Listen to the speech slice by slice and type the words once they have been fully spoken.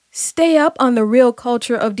Stay up on the real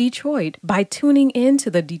culture of Detroit by tuning in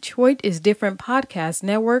to the Detroit is Different podcast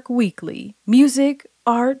network weekly. Music,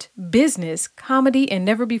 art, business, comedy, and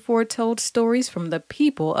never-before-told stories from the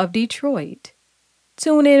people of Detroit.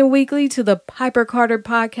 Tune in weekly to the Piper Carter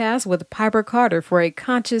podcast with Piper Carter for a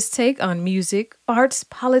conscious take on music, arts,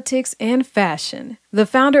 politics, and fashion. The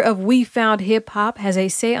founder of We Found Hip Hop has a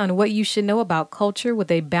say on what you should know about culture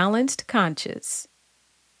with a balanced conscience.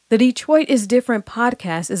 The Detroit is Different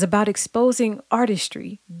podcast is about exposing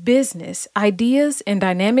artistry, business, ideas, and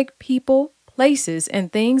dynamic people, places,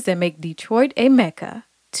 and things that make Detroit a mecca.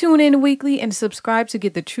 Tune in weekly and subscribe to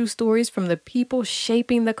get the true stories from the people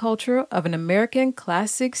shaping the culture of an American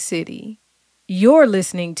classic city. You're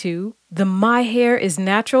listening to the My Hair is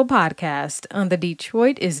Natural podcast on the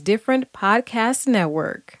Detroit is Different podcast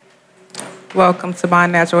network. Welcome to My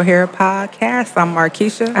Natural Hair podcast. I'm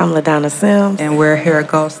Markeisha. I'm LaDonna Sims. And we're Hair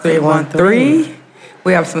Goes 313.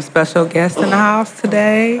 We have some special guests in the house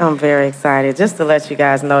today. I'm very excited. Just to let you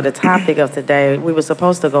guys know, the topic of today, we were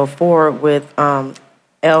supposed to go forward with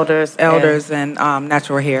elders and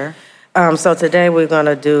natural hair. So today we're going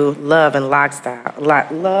to do love and lock style.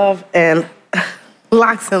 Love and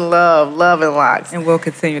locks and love and locks. And we'll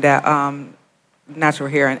continue that natural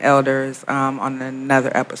hair and elders on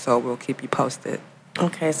another episode. We'll keep you posted.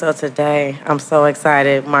 Okay, so today I'm so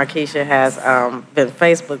excited. Markeisha has been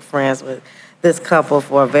Facebook friends with this couple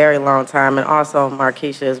for a very long time, and also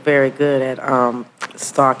Markeisha is very good at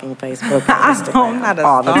stalking Facebook and Instagram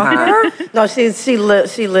all the time. No, she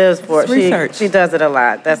lives for it. Research. She does it a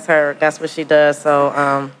lot. That's her. That's what she does.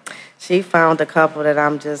 So she found a couple that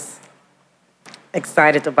I'm just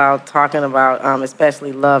excited about talking about,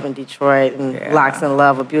 especially love in Detroit and Locks and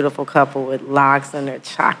Love, a beautiful couple with locks and their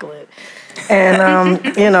chocolate. And,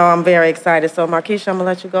 I'm very excited. So, Markeisha, I'm going to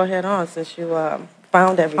let you go ahead on since you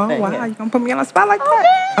found everything. Oh, wow. You're going to put me on the spot like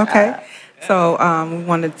that? Okay. So, we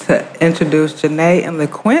wanted to introduce Janae and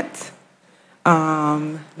LaQuint.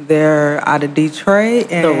 They're out of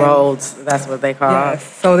Detroit. And the Rhodes, that's what they call it. Yes.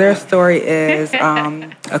 So their story is,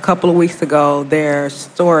 a couple of weeks ago, their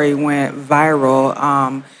story went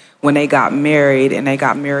viral when they got married, and they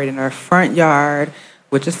got married in their front yard,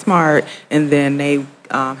 which is smart, and then they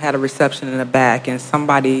had a reception in the back, and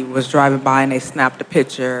somebody was driving by, and they snapped a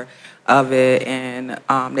picture of it, and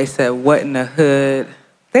they said, "What in the hood?"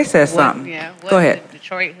 They said something. Go ahead.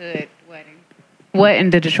 Detroit hood wedding. What in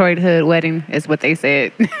the Detroit hood wedding is what they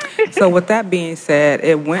said. So with that being said,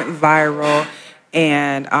 it went viral,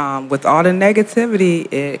 and with all the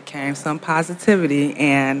negativity, it came some positivity,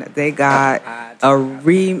 and they got a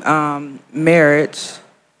remarriage.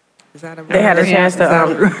 Is that a They had a chance to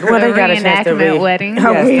they got a chance to wedding.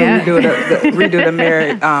 Yes, redo the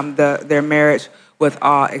marriage, their marriage with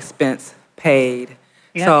all expense paid.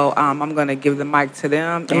 Yep. So I'm going to give the mic to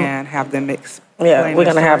them and have them explain. Yeah, we're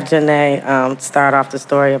going to have Janae start off the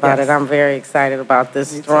story about it. I'm very excited about this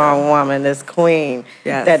strong woman, this queen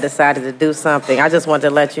that decided to do something. I just wanted to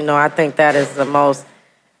let you know, I think that is the most...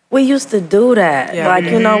 We used to do that.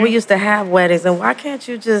 Yeah. We used to have weddings, and why can't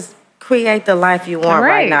you just create the life you want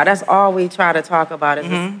right now? That's all we try to talk about is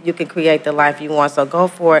you can create the life you want. So go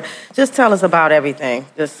for it. Just tell us about everything.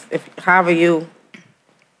 Just however you...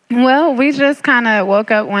 Well, we just kind of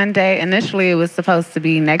woke up one day. Initially, it was supposed to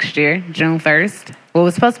be next year, June 1st. Well, it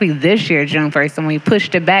was supposed to be this year, June 1st, and we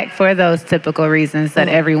pushed it back for those typical reasons that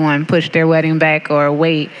everyone pushed their wedding back or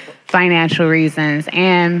wait, financial reasons,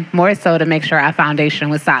 and more so to make sure our foundation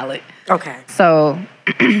was solid. Okay. So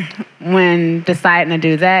when deciding to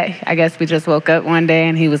do that, I guess we just woke up one day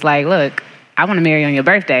and he was like, "Look, I want to marry you on your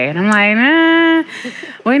birthday." And I'm like, "Nah,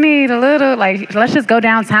 we need a little, let's just go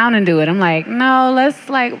downtown and do it." I'm like, "No, let's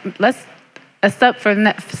a step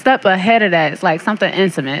ahead of that. It's like something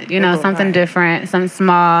intimate, something different, something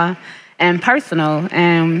small and personal.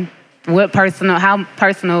 And how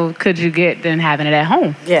personal could you get than having it at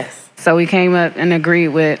home?" Yes. So we came up and agreed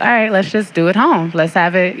with, all right, let's just do it home. Let's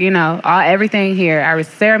have it, everything here. Our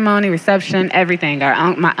ceremony, reception, everything.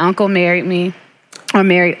 My uncle married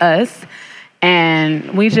us.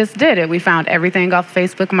 And we just did it. We found everything off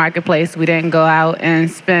Facebook Marketplace. We didn't go out and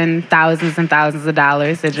spend thousands and thousands of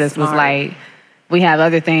dollars. It just was like, we have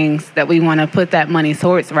other things that we want to put that money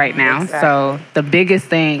towards right now. Exactly. So the biggest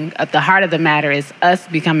thing at the heart of the matter is us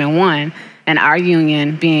becoming one and our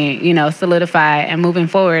union being, solidified and moving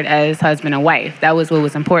forward as husband and wife. That was what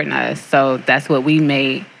was important to us. So that's what we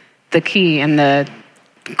made the key and the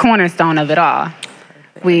cornerstone of it all.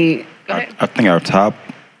 I think our top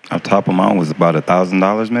amount was about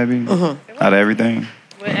 $1,000 maybe out of everything.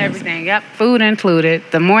 With everything, yep. Food included.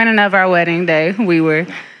 The morning of our wedding day, we were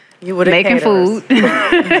You were the making caterers. food. So you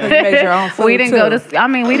made your own food we didn't too.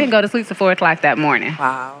 we didn't go to sleep till 4:00 that morning.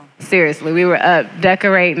 Wow. Seriously, we were up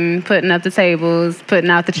decorating, putting up the tables,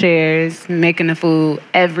 putting out the chairs, making the food,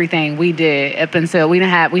 everything we did up until we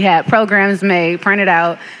had programs made, printed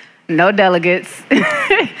out, no delegates,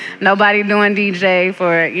 nobody doing DJ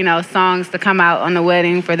for, songs to come out on the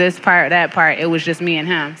wedding for this part, that part. It was just me and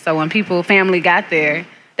him. So when family got there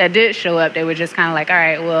that did show up, they were just kind of like, all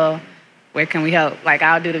right, well, where can we help? Like,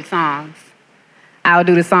 I'll do the songs,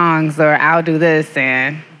 or I'll do this,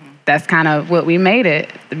 and that's kind of what we made it.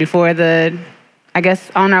 Before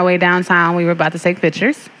on our way downtown, we were about to take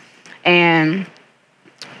pictures, and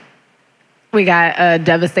we got a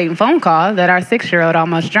devastating phone call that our 6-year-old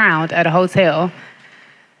almost drowned at a hotel.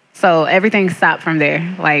 So everything stopped from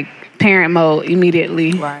there, like parent mode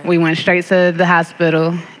immediately. Right. We went straight to the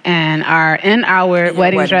hospital and in our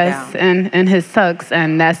wedding dress and his tux,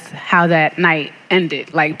 and that's how that night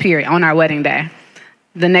ended, like period, on our wedding day.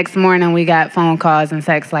 The next morning, we got phone calls and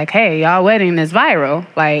texts like, hey, y'all wedding is viral.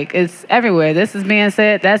 Like, it's everywhere. This is being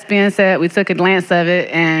said, that's being said. We took a glance of it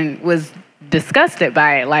and was disgusted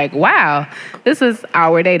by it. Like, wow, this is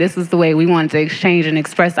our day. This is the way we wanted to exchange and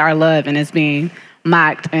express our love, and it's being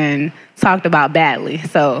mocked and talked about badly.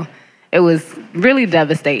 So it was really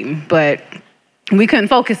devastating, but we couldn't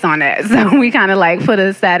focus on that. So we kind of like put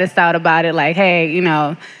a status out about it, like, hey,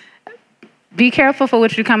 be careful for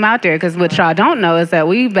what you come out there, because what y'all don't know is that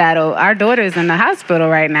we battle. Our daughter's in the hospital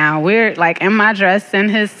right now. We're like in my dress, in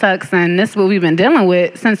his tux, and this is what we've been dealing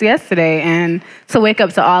with since yesterday. And to wake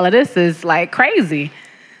up to all of this is like crazy.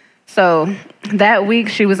 So that week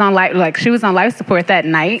she was on life support that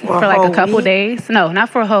night for like a couple days. No, not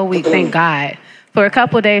for a whole week, thank God. For a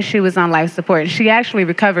couple days she was on life support. She actually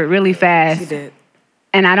recovered really fast. She did.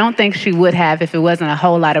 And I don't think she would have if it wasn't a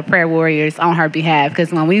whole lot of prayer warriors on her behalf.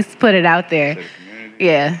 Because when we put it out there,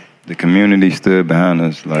 the community stood behind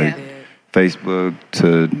us, like Facebook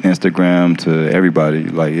to Instagram to everybody.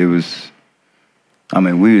 Like it was,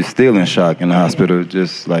 we were still in shock in the hospital,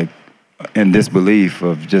 just like in disbelief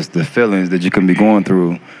of just the feelings that you can be going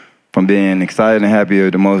through, from being excited and happy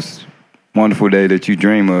of the most wonderful day that you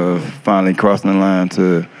dream of, finally crossing the line,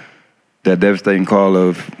 to that devastating call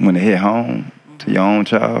of when it hit home to your own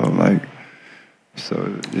child, it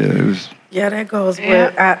was. Yeah, that goes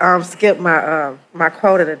with. I skipped my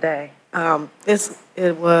quote of the day.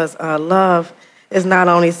 It was love is not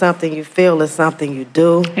only something you feel; it's something you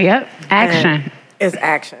do. Yep, action. And it's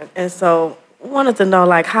action, and so wanted to know,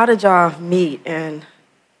 like, how did y'all meet? And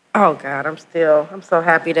oh God, I'm so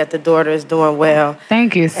happy that the daughter is doing well.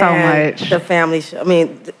 Thank you so much. The family,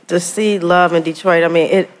 to see love in Detroit,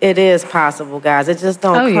 it is possible, guys. It just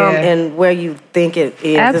don't come in where you think it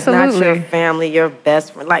is. Absolutely. It's not your family, your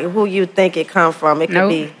best friend, like who you think it come from. It could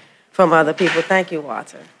be from other people. Thank you,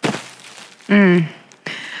 Walter. You're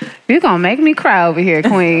going to make me cry over here,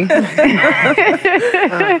 Queen.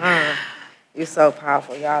 You're so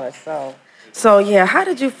powerful. Y'all are so... So, yeah, how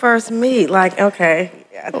did you first meet? Like, okay.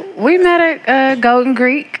 We met at Golden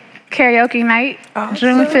Greek karaoke night,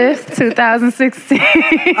 June 5th, 2016. Oh,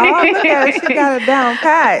 look at her. She got it down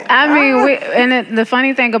pat. The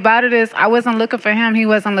funny thing about it is I wasn't looking for him. He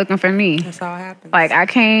wasn't looking for me. That's how it happens. Like, I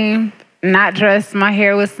came not dressed. My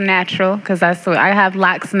hair was natural because I have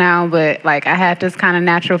locks now, but, like, I had this kind of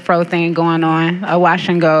natural fro thing going on, a wash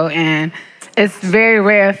and go, and... It's very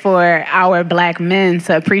rare for our black men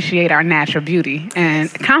to appreciate our natural beauty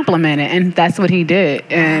and compliment it, and that's what he did.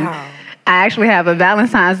 And I actually have a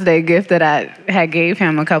Valentine's Day gift that I had gave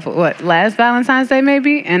him last Valentine's Day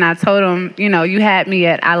maybe, and I told him, you had me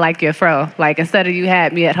at I like your fro. Like, instead of you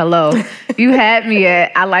had me at hello, you had me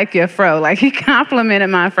at I like your fro. Like, he complimented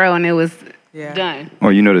my fro, and it was done.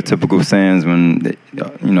 Or the typical sayings when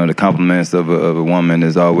the compliments of a woman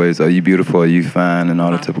is always, "Are you beautiful? Are you fine?" and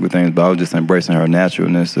all the typical things. But I was just embracing her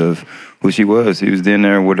naturalness of who she was. She was in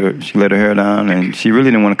there with her. She let her hair down, and she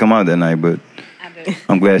really didn't want to come out that night, but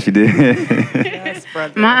I'm glad she did. Yes,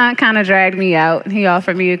 brother. My aunt kind of dragged me out. He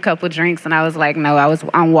offered me a couple drinks, and I was like, no. I was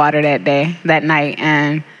on water that night,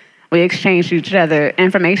 and we exchanged each other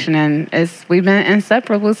information, and we've been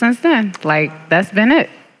inseparable since then. Like, that's been it.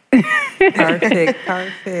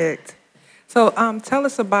 Perfect. So tell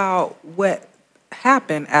us about what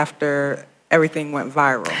happened after everything went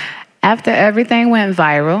viral. After everything went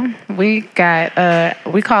viral, we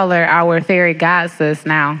call her our fairy god sis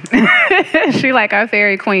now. She like our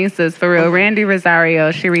fairy queen sis, for real. Randy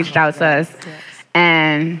Rosario, she reached out to us.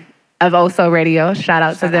 And of Oso Radio, shout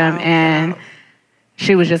out to them. And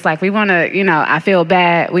she was just like, we want to, I feel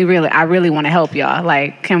bad. I really want to help y'all.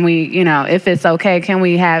 Like, can we, if it's okay, can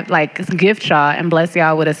we have, like, gift y'all and bless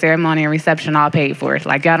y'all with a ceremony and reception all paid for?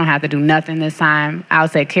 Like, y'all don't have to do nothing this time. I'll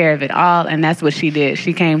take care of it all. And that's what she did.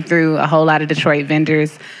 She came through. A whole lot of Detroit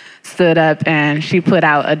vendors stood up, and she put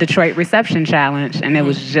out a Detroit reception challenge, and it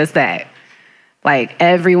was just that. Like,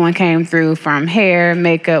 everyone came through from hair,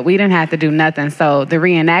 makeup. We didn't have to do nothing. So the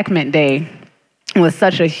reenactment day was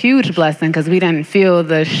such a huge blessing because we didn't feel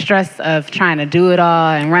the stress of trying to do it all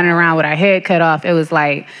and running around with our head cut off. It was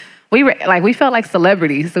like we felt like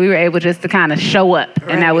celebrities, so we were able just to kind of show up,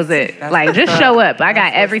 and that was it. That's like, just show up. I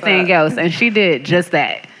got everything else, and she did just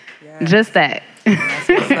that. Yeah. Just that.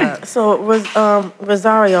 So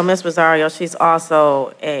Miss Rosario, she's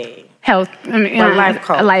also a life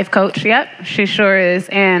coach. A life coach, yep. She sure is.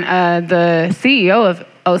 And the CEO of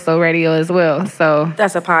Oso Radio as well. So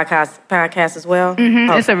that's a podcast as well?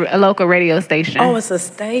 Mm-hmm. Oh. It's a local radio station. Oh, it's a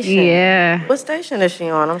station. Yeah. What station is she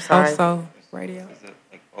on? I'm sorry. Oso Radio. Is it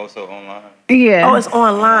like also online? Yeah. Oh, it's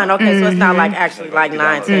online. Okay, so it's not like actually like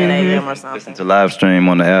 9, 10 a.m. or something. Listen to live stream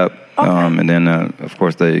on the app. Okay. And then, of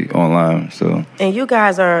course, they online. So. And you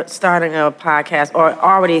guys are starting a podcast, or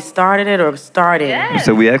already started it, or started? Yeah.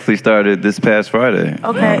 So we actually started this past Friday.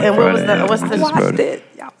 Okay, and what's the? Watched it.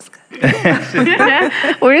 Y'all was good.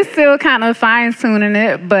 We're still kind of fine-tuning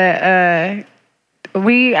it, but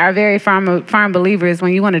we are very firm believers.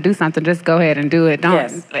 When you want to do something, just go ahead and do it.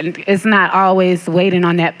 Yes. It's not always waiting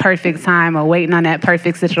on that perfect time or waiting on that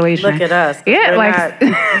perfect situation. Look at us. Yeah,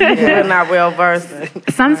 we're not well versed.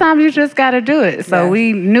 Sometimes you just got to do it. So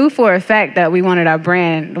we knew for a fact that we wanted our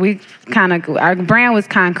brand. Our brand was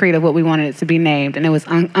concrete of what we wanted it to be named, and it was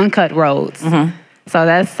Uncut Roads. Mm-hmm. So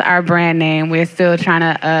that's our brand name. We're still trying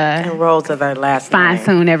to and Rhodes are their last name.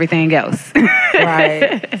 Fine-tune everything else.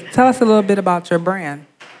 Right. Tell us a little bit about your brand.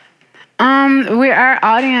 Our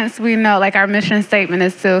audience, we know, like, our mission statement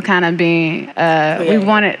is still kind of being, we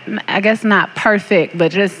want it, I guess, not perfect,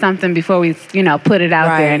 but just something before we, put it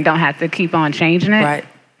out there and don't have to keep on changing it. Right.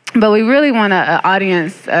 But we really want an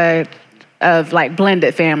audience of, like,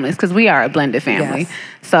 blended families, because we are a blended family. Yes.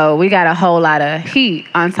 So we got a whole lot of heat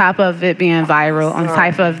on top of it being viral, on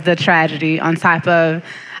top of the tragedy, on top of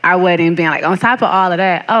our wedding being like, on top of all of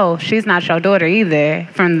that, oh, she's not your daughter either,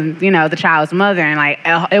 from the child's mother, and like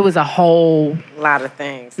it was a whole lot of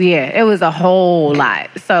things. Yeah, it was a whole lot.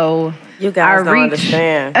 So you guys don't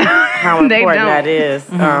understand how important that is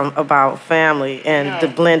about family and the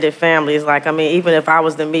blended families. Like, I mean, even if I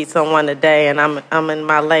was to meet someone today and I'm in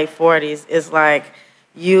my late 40s, it's like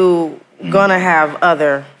you gonna have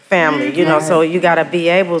other family, so you gotta be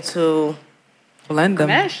able to blend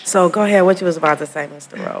them. So go ahead, what you was about to say,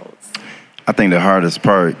 Mr. Rhodes. I think the hardest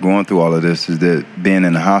part going through all of this is that being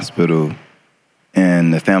in the hospital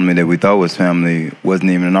and the family that we thought was family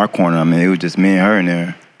wasn't even in our corner. I mean, it was just me and her in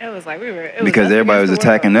there. It was like because everybody was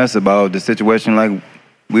attacking us about the situation, like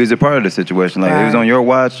we was a part of the situation. Like, it was on your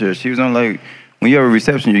watch, or she was on, like, when you have a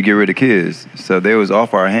reception, you get rid of kids. So they was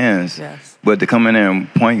off our hands. Yes. But to come in there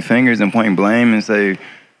and point fingers and point blame and say,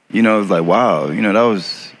 it was like, wow,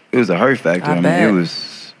 it was a hurt factor.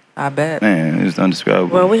 I bet. Man, it was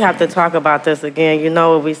undescribable. Well, we have to talk about this again. You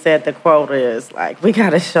know what we said the quote is, like, we got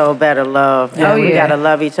to show better love. We got to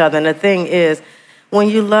love each other. And the thing is, when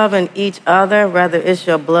you loving each other, whether it's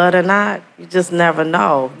your blood or not, you just never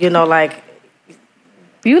know. Like,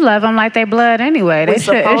 you love them like they blood anyway. It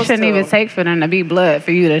shouldn't even take for them to be blood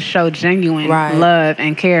for you to show genuine love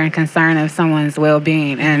and care and concern of someone's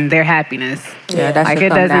well-being and their happiness. Yeah, that's like, it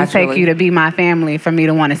doesn't take you to be my family for me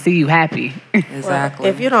to want to see you happy. Exactly.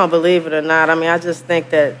 Well, if you don't believe it or not, I mean, I just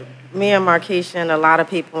think that me and Markeisha and a lot of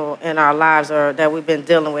people in our lives that we've been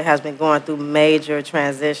dealing with has been going through major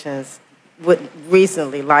transitions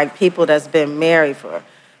recently, like people that's been married for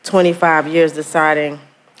 25 years deciding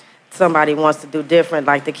somebody wants to do different,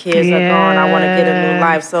 like the kids are gone, I want to get a new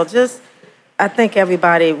life. So I think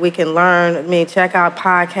everybody, we can learn. I mean, check out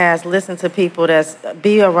podcasts, listen to people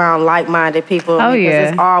be around like-minded people, because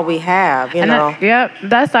it's all we have,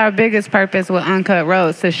 that's our biggest purpose with Uncut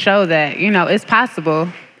Roads, to show that, it's possible.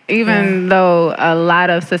 Even though a lot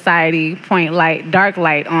of society point dark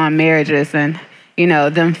light on marriages and,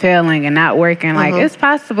 them failing and not working, like, it's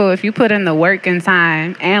possible if you put in the work and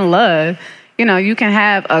time and love. You can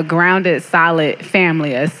have a grounded, solid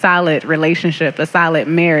family, a solid relationship, a solid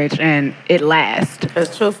marriage, and it lasts.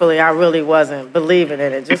 Because truthfully, I really wasn't believing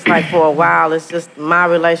in it. Just like for a while, it's just my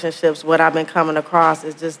relationships, what I've been coming across,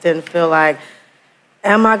 it just didn't feel like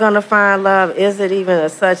am I going to find love? Is it even a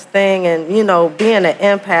such thing? And, being an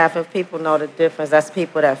empath, if people know the difference, that's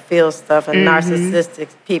people that feel stuff, and narcissistic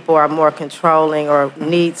people are more controlling or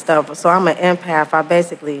need stuff. So I'm an empath. I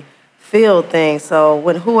basically feel things. So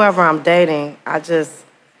when whoever I'm dating, I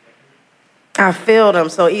feel them.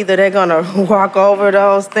 So either they're going to walk over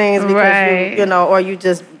those things because, or you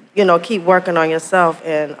just, keep working on yourself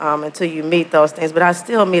and until you meet those things. But I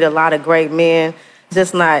still meet a lot of great men.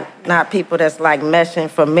 Just not people that's like meshing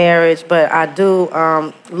for marriage, but I do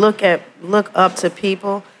look up to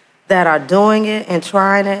people that are doing it and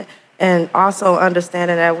trying it, and also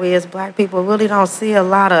understanding that we as Black people really don't see a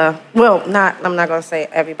lot of, I'm not gonna say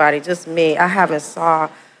everybody, just me. I haven't saw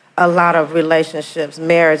a lot of relationships,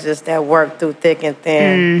 marriages that work through thick and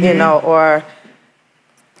thin, or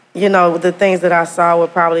the things that I saw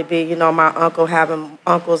would probably be, my uncles having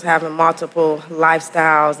multiple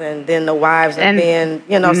lifestyles, and then the wives are being,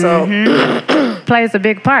 so plays a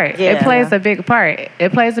big part. Yeah. It plays a big part.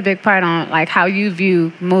 It plays a big part on like how you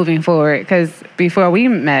view moving forward. Because before we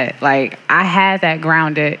met, like I had that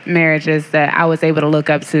grounded marriages that I was able to look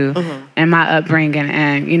up to in my upbringing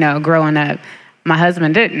and growing up. My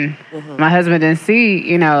husband didn't. My husband didn't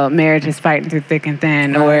see, marriages fighting through thick and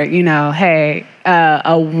thin, or,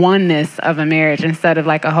 a oneness of a marriage instead of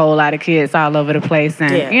like a whole lot of kids all over the place.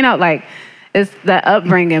 And, it's the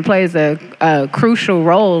upbringing plays a crucial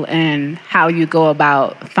role in how you go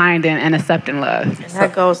about finding and accepting love. And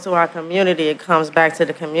that goes to our community. It comes back to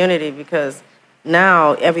the community because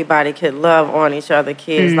now everybody could love on each other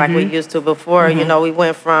kids like we used to before. We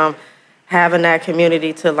went from having that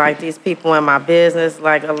community to like these people in my business,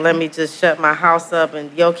 like let me just shut my house up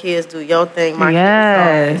and your kids do your thing, my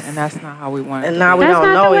kids don't. And that's not how we want it. And now we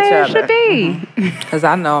don't know each other. Because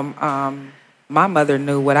I know my mother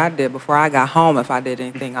knew what I did before I got home if I did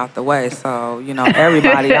anything out the way. So,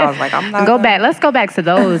 everybody, I was like, I'm not Let's go back to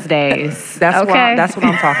those days. That's what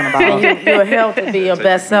I'm talking about. You're held to be your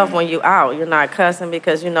best self when you out. You're not cussing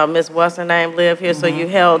because, Miss What's her name live here, so you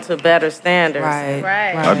held to better standards.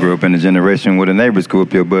 Right. I grew up in a generation where the neighbors could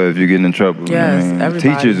whoop your butt if you get in trouble. Yes, everybody.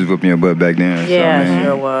 Teachers was whooping your butt back then. Yeah,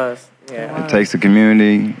 sure was. Yeah. It takes a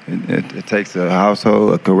community. It takes a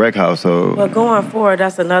household, a correct household. Well, going forward,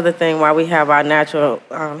 that's another thing why we have our Natural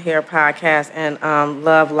Hair podcast and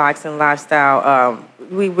Love, Likes, and Lifestyle.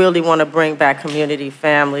 We really want to bring back community,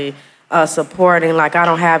 family, supporting. Like, I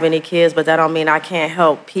don't have any kids, but that don't mean I can't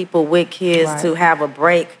help people with kids to have a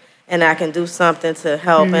break, and I can do something to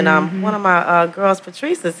help. And one of my girls,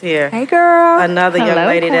 Patrice, is here. Hey, girl. Another young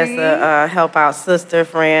lady Queen. that's a help out sister,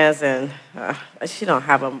 friends, and she don't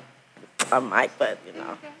have a mic, but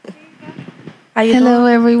How you Hello,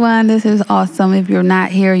 doing? everyone. This is awesome. If you're not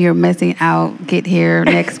here, you're missing out. Get here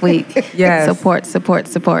next week. Yes. Support.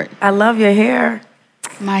 I love your hair.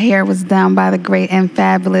 My hair was done by the great and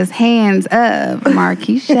fabulous hands of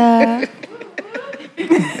Markeisha.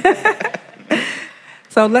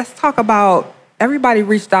 So let's talk about, everybody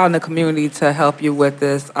reached out in the community to help you with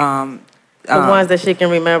this. The ones that she can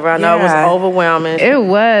remember. I know it was overwhelming. It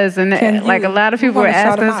was, and like a lot of people were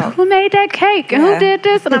asking us, who made that cake and who did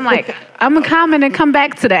this? And I'm like, I'm gonna comment and come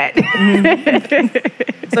back to that.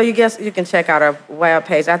 So you can check out our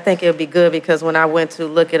webpage. I think it'll be good because when I went to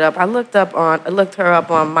look it up, I looked her up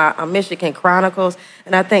on my Michigan Chronicles,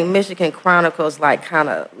 and I think Michigan Chronicles like kind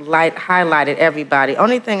of highlighted everybody.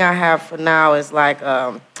 Only thing I have for now is like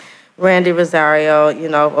Randy Rosario,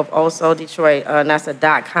 of Also Detroit, and that's a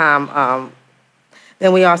 .com.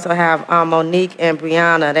 Then we also have Monique and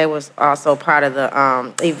Brianna. They was also part of the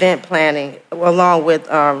event planning, along with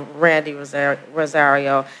Randy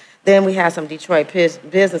Rosario. Then we had some Detroit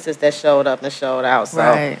businesses that showed up and showed out. So.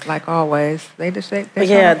 Right, like always. They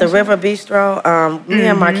Yeah, the River Bistro. Me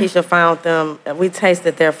and Markeisha found them. We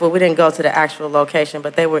tasted their food. We didn't go to the actual location,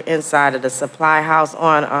 but they were inside of the supply house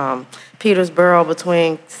on Petersboro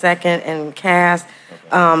between 2nd and Cass.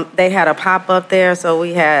 They had a pop-up there, so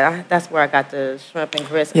that's where I got the shrimp and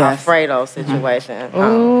grits Alfredo situation.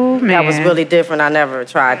 Oh, man. That was really different. I never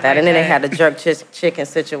tried that. And then they had the jerk chicken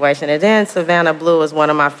situation. And then Savannah Blue is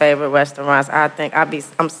one of my favorite restaurants. I think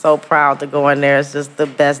I'm so proud to go in there. It's just the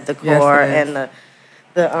best decor and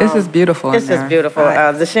this is beautiful. It's just beautiful.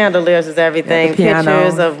 The chandeliers is everything. Yeah,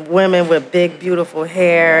 pictures of women with big, beautiful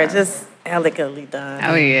hair. Just elegantly done.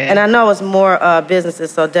 Oh, yeah. And I know it's more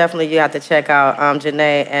businesses, so definitely you have to check out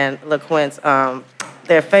Janae and LaQuint's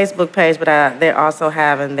their Facebook page, but they're also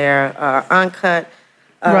having their Uncut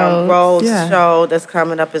Rhodes show that's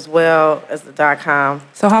coming up as well as the .com.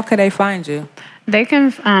 So how could they find you? They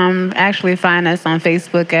can actually find us on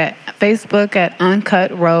Facebook at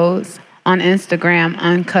Uncut Rhodes, on Instagram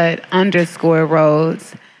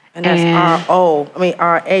Uncut_Rhodes, And that's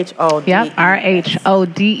R-H-O-D-E-S. Yep,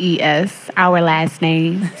 R-H-O-D-E-S, our last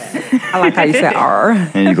name. I like how you said R.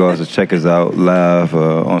 And you can also check us out live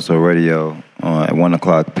on Soul Radio at 1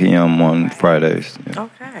 o'clock p.m. on Fridays. Yeah.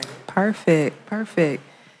 Okay. Perfect.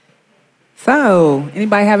 So,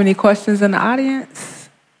 anybody have any questions in the audience?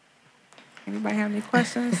 Anybody have any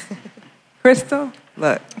questions? Crystal,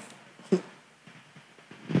 look.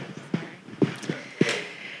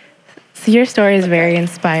 So your story is very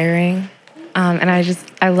inspiring, and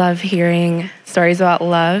I love hearing stories about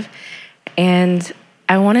love. And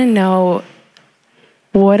I want to know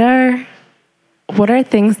what are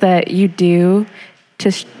things that you do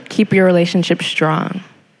to keep your relationship strong?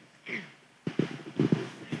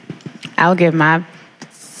 I'll give my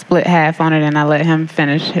split half on it, and I'll let him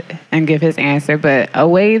finish and give his answer. But a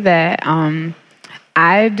way that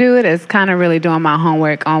I do it is kind of really doing my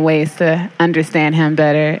homework on ways to understand him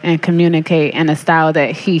better and communicate in a style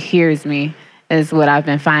that he hears me is what I've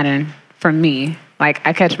been finding for me. Like,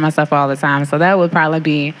 I catch myself all the time. So that would probably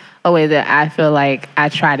be a way that I feel like I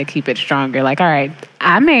try to keep it stronger. Like, all right,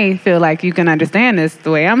 I may feel like you can understand this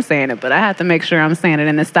the way I'm saying it, but I have to make sure I'm saying it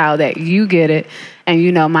in a style that you get it and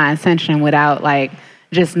you know my intention without, like,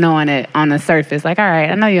 just knowing it on the surface. Like, all right,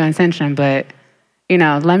 I know your intention, but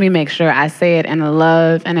let me make sure I say it in a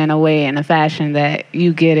love and in a way, in a fashion that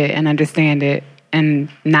you get it and understand it, and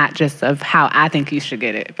not just of how I think you should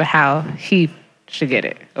get it, but how he should get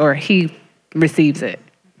it or he receives it.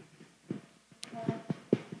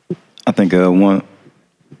 I think one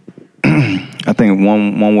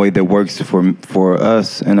way that works for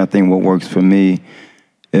us, and I think what works for me,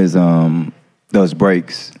 is those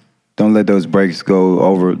breaks. Don't let those breaks go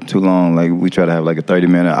over too long. Like, we try to have like a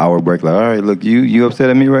 30-minute, hour break. Like, all right, look, you upset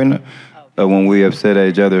at me right now? When we upset at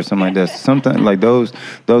each other or something like that. Something like those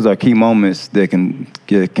are key moments that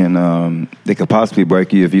they could possibly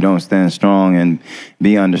break you if you don't stand strong and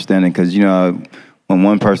be understanding. Because, when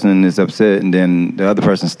one person is upset and then the other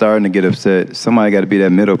person's starting to get upset, somebody got to be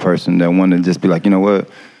that middle person that want to just be like, you know what,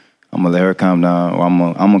 I'm going to let her calm down, or I'm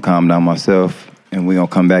going to calm down myself, and we're going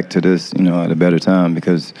to come back to this, at a better time.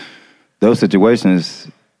 Because those situations,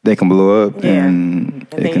 they can blow up and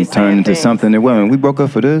it can turn into something that, we broke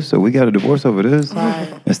up for this, or we got a divorce over this.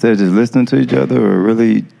 Right. Instead of just listening to each other or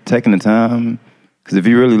really taking the time. Because if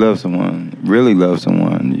you really love someone,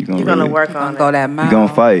 you're going to work on go that mile. You're going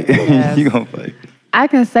to fight. Yes. You're going to fight. I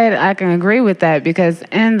can say that I can agree with that, because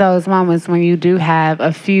in those moments when you do have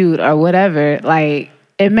a feud or whatever, like,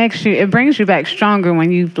 it brings you back stronger when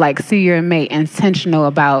you, like, see your mate intentional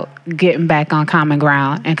about getting back on common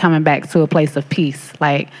ground and coming back to a place of peace.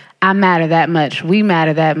 Like, I matter that much. We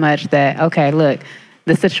matter that much that, okay, look,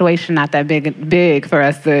 the situation not that big for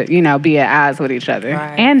us to, be at odds with each other.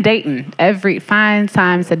 Right. And dating. Find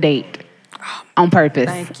time to date on purpose.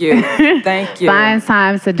 Thank you. Find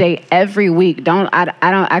time to date every week.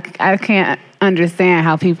 I can't understand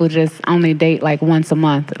how people just only date like once a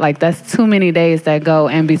month. Like, that's too many days that go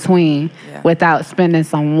in between without spending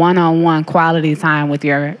some one-on-one quality time with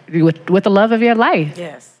the love of your life.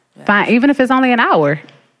 Yes. Even if it's only an hour,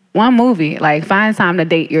 one movie. Like, find time to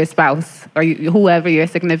date your spouse or whoever your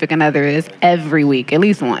significant other is every week, at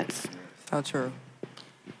least once. So true.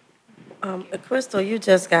 Crystal, you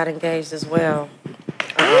just got engaged as well.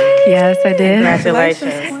 Yes, I did.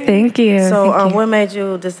 Congratulations. Thank you. So, what made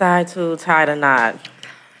you decide to tie the knot?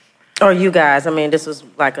 Or you guys? this was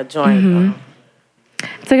like a joint. Mm-hmm.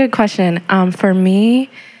 It's a good question. For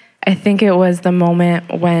me, I think it was the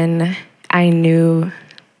moment when I knew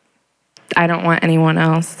I don't want anyone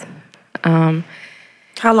else.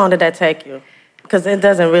 How long did that take you? Because it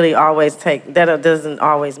doesn't really always take, that doesn't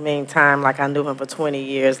always mean time. Like, I knew him for 20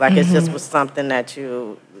 years. Like, it just was something that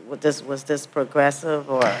was this progressive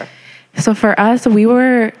or? So for us, we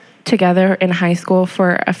were together in high school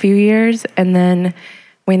for a few years, and then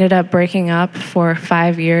we ended up breaking up for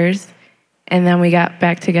 5 years, and then we got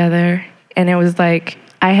back together, and it was like,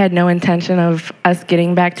 I had no intention of us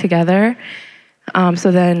getting back together.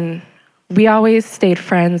 So then we always stayed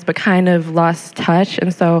friends, but kind of lost touch.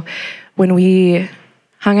 And so when we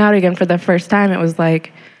hung out again for the first time, it was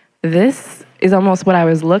like, this is almost what I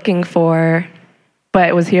was looking for, but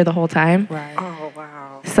it was here the whole time. Right. Oh,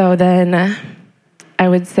 wow. So then I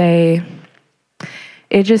would say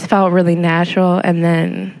it just felt really natural. And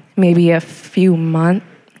then maybe a few months,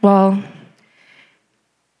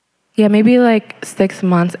 maybe like 6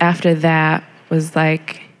 months after that was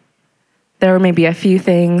like, there were maybe a few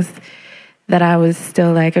things that I was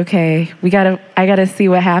still like, okay, I gotta see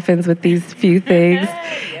what happens with these few things.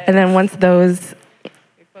 Yes. And then once those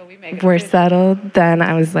were settled, then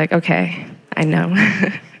I was like, okay, I know.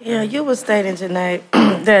 Yeah, you were stating, Janae,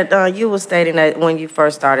 that when you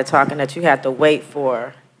first started talking that you had to wait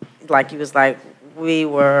for, like you was like,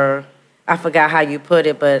 I forgot how you put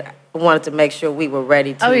it, but I wanted to make sure we were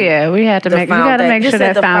ready to. Oh yeah, we got to make sure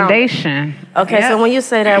that foundation. Okay, yep. So when you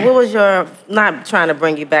say that, what was not trying to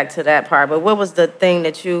bring you back to that part, but what was the thing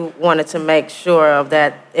that you wanted to make sure of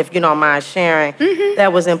that, if you don't mind sharing,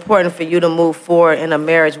 that was important for you to move forward in a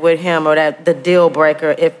marriage with him, or that the deal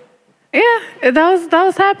breaker, if. Yeah,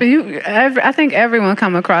 those happen. I think everyone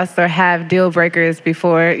come across or have deal breakers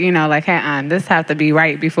before, like, hey, this have to be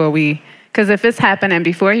right before we, because if it's happening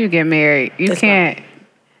before you get married, you can't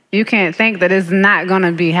think that it's not going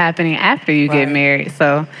to be happening after you get married.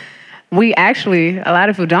 So we actually, a lot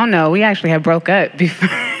of people don't know, we actually have broke up before,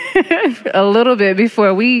 a little bit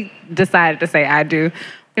before we decided to say I do.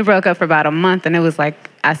 We broke up for about a month, and it was like,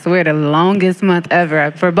 I swear, the longest month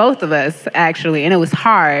ever for both of us, actually. And it was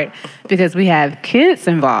hard because we have kids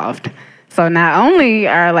involved. So not only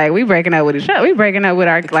are we breaking up with each other, we breaking up with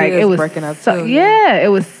our kids it was breaking up so, too. Yeah, it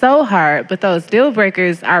was so hard. But those deal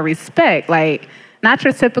breakers are respect, not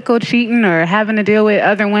your typical cheating or having to deal with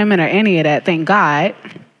other women or any of that. Thank God.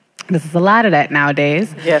 There's a lot of that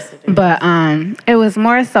nowadays. Yes, it is. But it was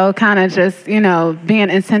more so kind of just being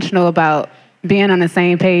intentional about being on the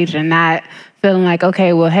same page and not feeling like,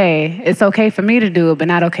 okay, well, hey, it's okay for me to do it, but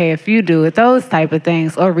not okay if you do it. Those type of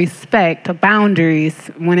things, or respect, boundaries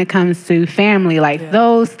when it comes to family,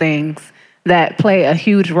 those things that play a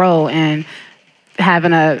huge role in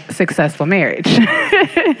having a successful marriage.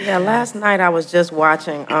 Yeah, last night I was just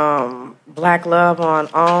watching Black Love on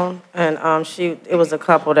OWN, and it was a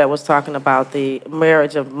couple that was talking about the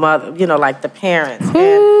marriage of mother, like the parents.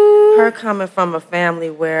 And her coming from a family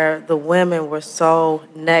where the women were so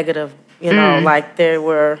negative, like they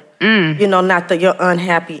were, not your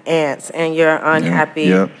unhappy aunts and your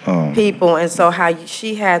unhappy people. And so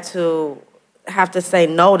she had to have to say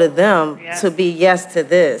no to them to be yes to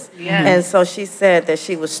this. Yes. And so she said that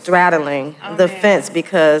she was straddling the fence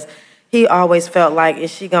because he always felt like,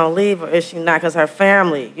 is she going to leave or is she not? Because her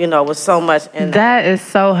family, was so much in that. Is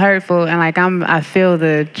so hurtful. And I feel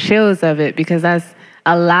the chills of it because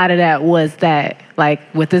a lot of that was that,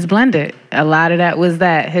 with this blended, a lot of that was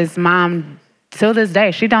that his mom, till this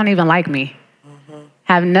day, she don't even like me.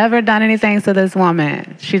 Have never done anything to this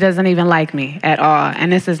woman. She doesn't even like me at all.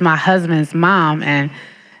 And this is my husband's mom. And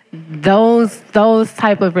those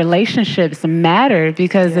type of relationships matter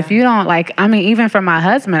because if you don't even for my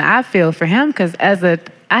husband, I feel for him because I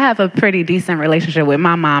have a pretty decent relationship with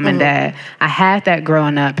my mom and dad. I had that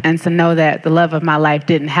growing up, and to know that the love of my life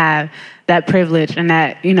didn't have that privilege and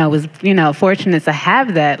that, was, fortunate to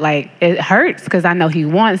have that, it hurts because I know he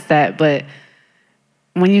wants that, but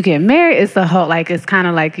when you get married, it's a whole, it's kind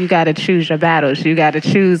of like you got to choose your battles. You got to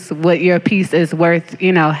choose what your peace is worth,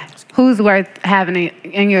 who's worth having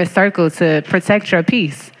in your circle to protect your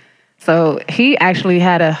peace. So he actually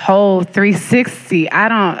had a whole 360.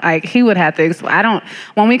 He would have to,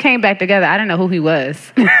 when we came back together, I didn't know who he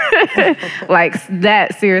was.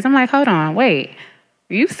 That serious. I'm like, hold on, wait.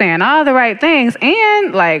 You saying all the right things,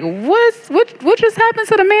 and what just happened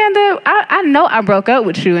to the man that I know I broke up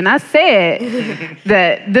with you, and I said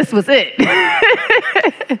that this was it.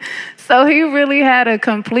 So he really had a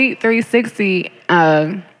complete 360.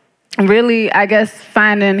 Really, I guess,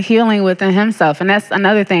 finding healing within himself, and that's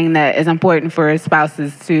another thing that is important for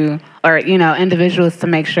spouses to, or individuals to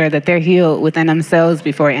make sure that they're healed within themselves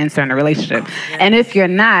before entering a relationship. Yes. And if you're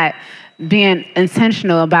not, being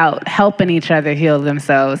intentional about helping each other heal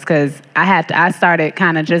themselves, because I started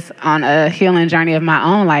kind of just on a healing journey of my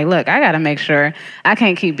own. Look, I got to make sure I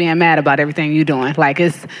can't keep being mad about everything you're doing.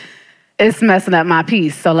 It's messing up my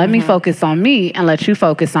peace. So let me focus on me and let you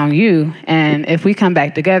focus on you. And if we come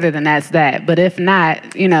back together, then that's that. But if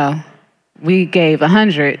not, we gave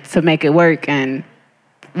 100 to make it work, and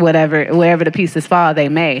wherever the pieces fall, they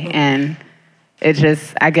may. And it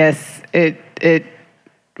just, I guess, it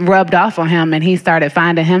rubbed off on him, and he started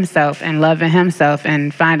finding himself and loving himself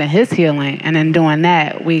and finding his healing. And in doing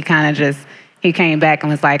that, we kind of just, he came back and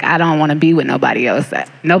was like, I don't want to be with nobody else.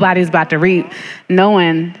 Nobody's about to reap.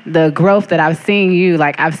 Knowing the growth that I've seen you,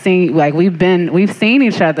 I've seen, we've seen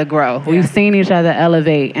each other grow. Yeah. We've seen each other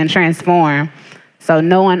elevate and transform. So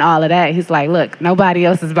knowing all of that, he's like, look, nobody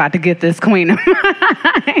else is about to get this queen of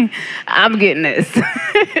mine. I'm getting this.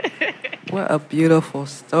 What a beautiful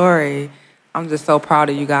story. I'm just so proud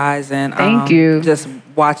of you guys, and thank you. Just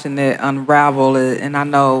watching it unravel, and I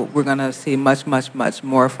know we're gonna see much, much, much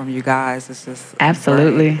more from you guys. It's just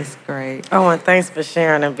absolutely, it's great. Oh, and thanks for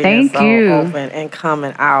sharing and being so open and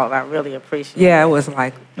coming out. I really appreciate it. Yeah, it was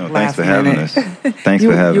thanks for having us. Thanks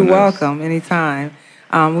for having us. You're welcome anytime.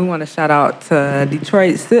 We want to shout out to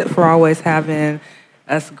Detroit SIP for always having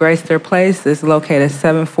us grace their place. It's located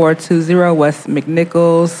 7420 West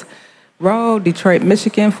McNichols Road, Detroit,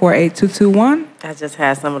 Michigan, 48221. I just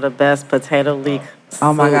had some of the best potato leek soup.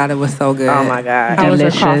 Oh my God, it was so good. Oh my God. How was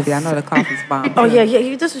your Delicious. coffee? I know the coffee's bomb. Oh yeah.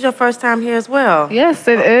 This is your first time here as well. Yes,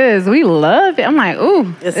 it is. We love it. I'm like,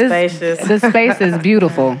 ooh. It's spacious. The space is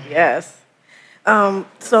beautiful. Yes.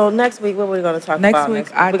 So next week, what are we going to talk Next about?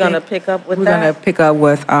 week, We're going to pick up with we're that. going to pick up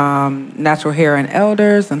with natural hair and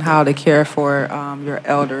elders and how to care for your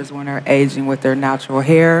elders when they're aging with their natural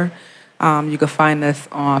hair. You can find us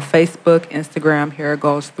on Facebook, Instagram, Hair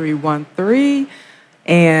Goes 313,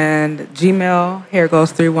 and Gmail, Hair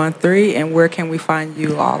Goes 313. And where can we find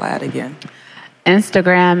you all at again?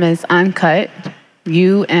 Instagram is uncut.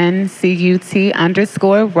 UNCUT_Rose,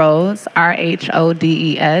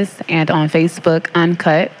 RHODES, and on Facebook,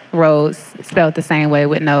 Uncut Rose, spelled the same way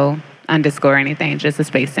with no underscore or anything, just a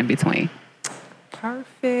space in between.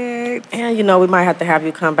 Perfect. And we might have to have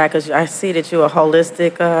you come back because I see that you're a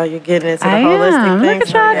holistic. You're getting into the holistic thing. Look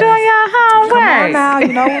at y'all doing your homework. Come on now,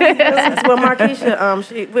 you know what it is. Well,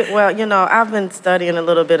 Markeisha, I've been studying a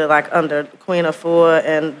little bit of like under Queen Afua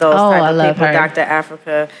and those type of people, her. Dr.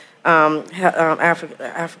 Africa.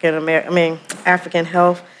 African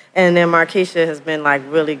health, and then Markeisha has been like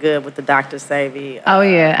really good with the Dr. Savvy.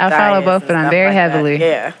 I follow both of them very heavily.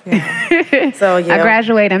 Yeah. So I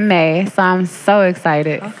graduate in May, so I'm so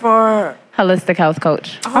excited for holistic health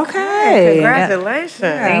coach. Okay, congratulations!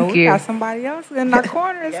 Thank we you. got somebody else in our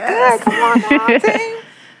corner. It's good. Come on now, team.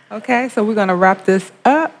 Okay, so we're gonna wrap this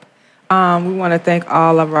up. We want to thank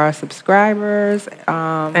all of our subscribers. We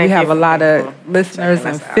have a lot of listeners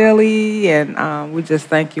in Philly, and we just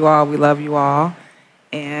thank you all. We love you all.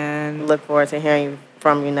 And look forward to hearing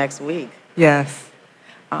from you next week. Yes.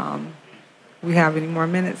 We have any more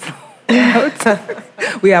minutes?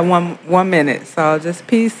 We have one minute. So just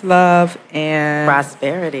peace, love, and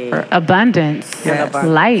prosperity. Abundance. Yes.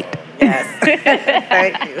 Light. Yes.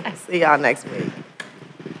 Thank you. See y'all next week.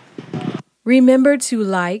 Remember to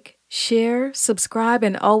like, share, subscribe,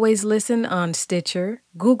 and always listen on Stitcher,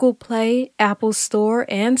 Google Play, Apple Store,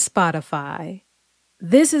 and Spotify.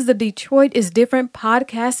 This is the Detroit is Different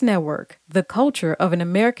podcast network, the culture of an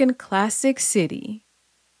American classic city.